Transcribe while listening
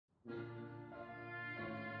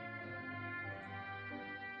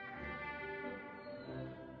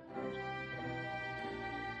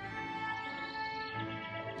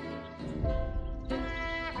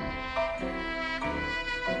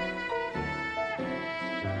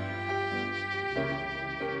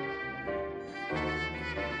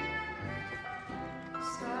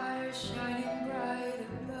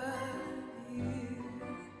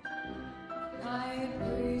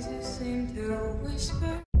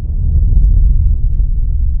whisper.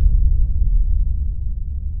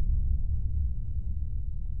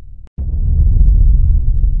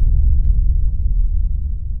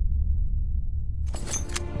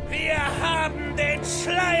 Wir haben den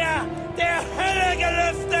Schleier der Hölle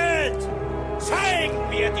gelüftet! Zeigen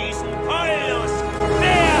wir diesen Pollus,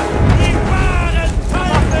 wer die wahren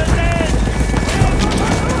Teufel sind!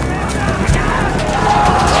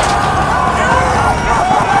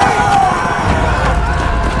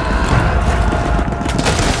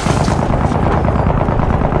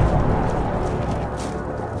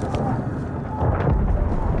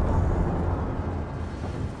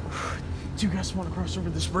 Do you guys want to cross over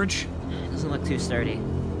this bridge? It doesn't look too sturdy.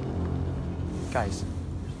 Guys,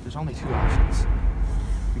 there's only two options.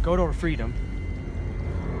 We go to freedom.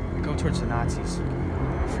 We go towards the Nazis.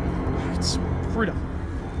 It's freedom.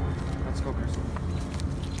 Let's go, Chris.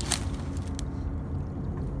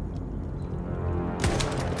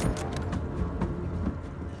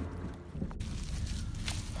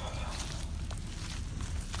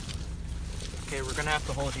 Okay, we're gonna have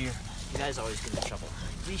to hold here. You guys always get in trouble.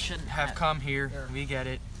 We shouldn't Have come here. We get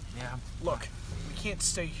it. Yeah. Look, we can't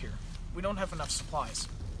stay here. We don't have enough supplies.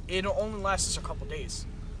 It'll only last us a couple days.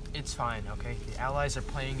 It's fine, okay? The Allies are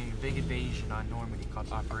planning a big invasion on Normandy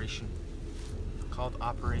called Operation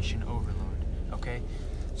Overlord, okay?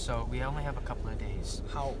 So we only have a couple of days.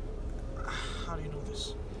 How do you know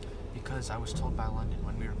this? Because I was told by London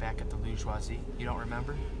when we were back at the WWII. You don't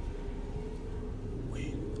remember?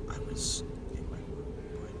 Wait, I was in my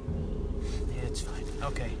room, Yeah, it's fine.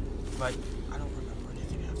 Okay, but but I don't remember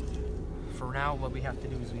anything after that. for now, what we have to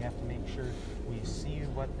do is we have to make sure we see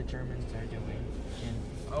what the Germans are doing.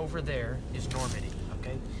 And over there is Normandy,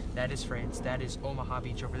 okay? That is France. That is Omaha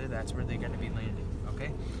Beach over there. That's where they're going to be landing,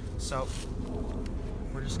 okay? So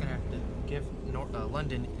we're just going to have to give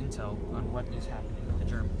London intel on what is happening with the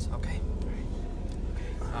Germans, okay?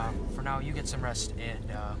 For now, you get some rest,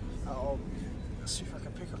 and I'll see if I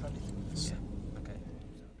can pick up anything. yeah, okay.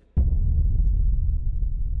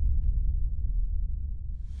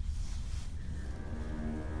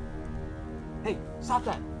 Hey, stop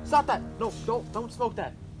that! Stop that! No, don't smoke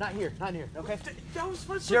that. Not here, okay? That was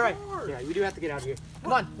supposed You're to right. Yeah, we do have to get out of here.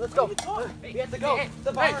 Come on, let's go. We have to go. Hey,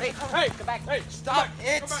 The bombers. hey, come back. hey, Stop come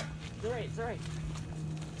it. back. It's all right.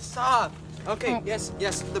 Stop. Okay, yes,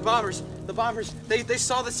 the bombers. They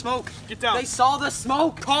saw the smoke. Get down. They saw the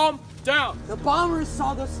smoke. Calm down. The bombers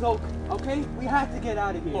saw the smoke. Okay, we have to get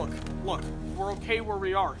out of here. Look, we're okay where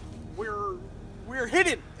we are. We're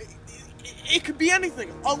hidden. It could be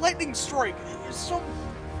anything. A lightning strike. Some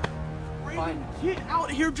Fine. kid out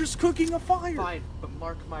here just cooking a fire. Fine, but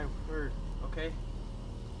mark my word, okay?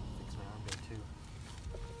 Fix my arm there too.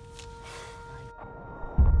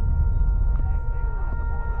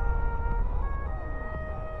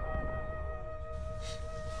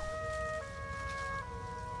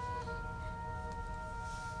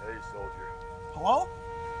 Hey, soldier. Hello?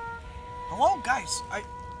 Hello, guys. I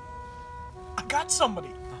got somebody.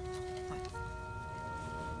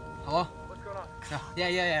 Hello? What's going on?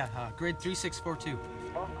 Yeah. Grid 3642.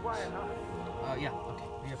 Oh, quiet, huh? Yeah. Okay.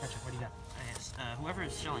 Yeah, Patrick, what do you got? Yes, whoever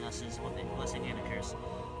is shelling us is what they less Indianakers.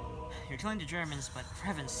 You're killing the Germans, but for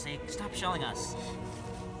heaven's sake, stop shelling us.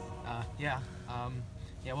 Yeah.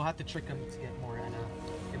 Yeah, we'll have to trick them to get more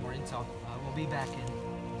intel. We'll be back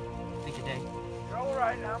in, I think, a day. You're all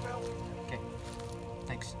right now, Bill. Okay.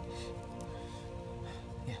 Thanks.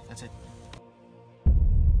 Yeah, that's it.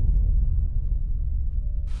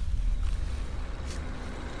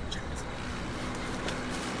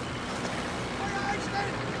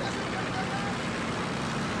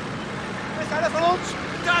 Ist einer von uns?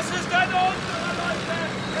 Das ist ein unserer Leute!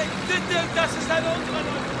 Hey, bitte, das ist ein unserer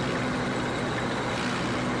Leute!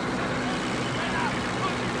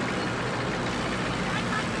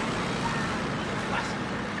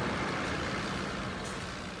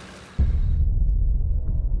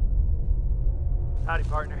 Howdy,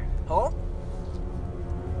 partner. Hello?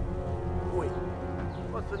 Wait,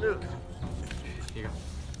 What's the news? Here you go.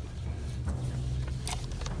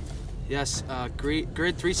 Yes, grid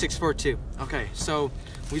 3642. Okay, so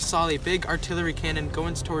we saw a big artillery cannon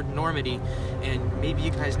going toward Normandy, and maybe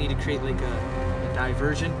you guys need to create like a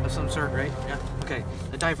diversion of some sort, right? Yeah. Okay,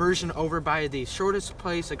 a diversion over by the shortest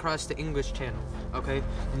place across the English Channel. Okay,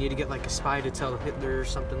 you need to get like a spy to tell Hitler or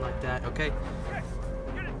something like that. Okay.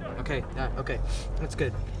 Okay. Okay. That's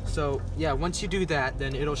good. So yeah, once you do that,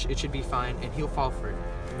 then it should be fine, and he'll fall for it,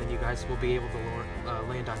 and then you guys will be able to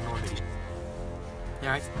land on Normandy. All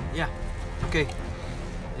right. Yeah. Okay.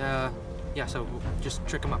 Yeah. So just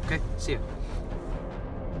trick him up. Okay. See ya.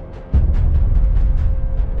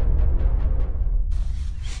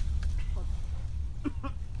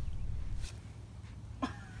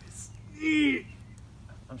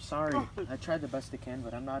 I'm sorry. I tried the best I can,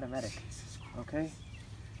 but I'm not a medic. Okay?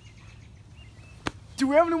 Do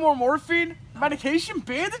we have any more morphine? Medication?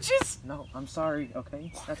 Bandages? No, I'm sorry,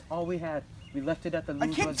 okay? That's all we had. We left it at the I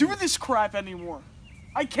Lutte can't do Résistante. this crap anymore.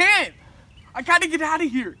 I can't. I gotta get out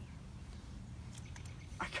of here.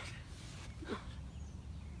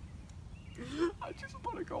 I just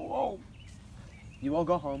want to go home. You all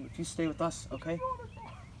go home if you stay with us, okay?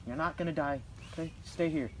 You're not gonna die, okay? Stay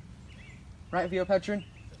here. Right, Vio Petron?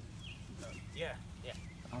 Yeah.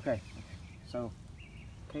 Okay. So,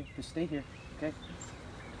 okay, just stay here, okay?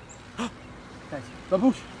 Guys, la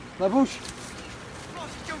bouche! La bouche!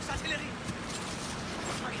 Vorsicht, Jungs, Artillerie!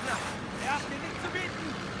 Mach knapp. Er hat mir nichts zu bieten.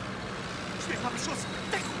 Steht am Schuss.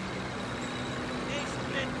 Deckung! Nicht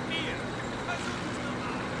mit mir. Versuch es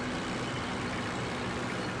nochmal.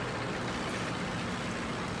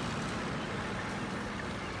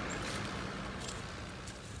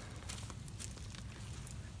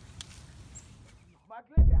 Mal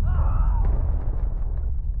Glück gehabt.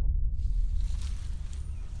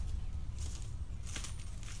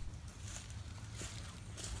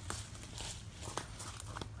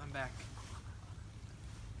 I'm back.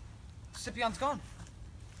 Scipion's gone.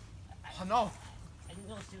 Oh no! I didn't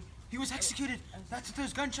notice, dude. He was executed! That's what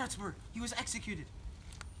those gunshots were! He was executed!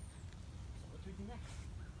 So what do we do next?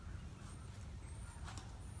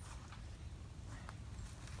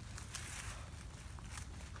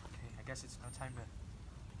 Okay, I guess it's no time to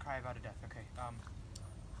cry about a death, okay?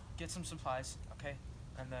 Get some supplies, okay?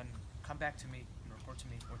 And then come back to me and report to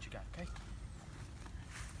me what you got, okay?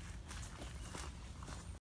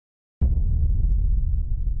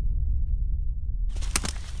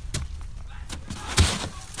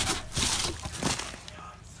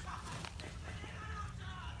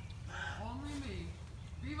 Only me.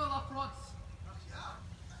 Viva la France!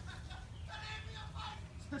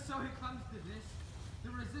 So it comes to this. The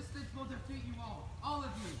resistance will defeat you all of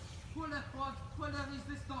you. Pour la France, pour la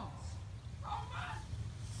résistance.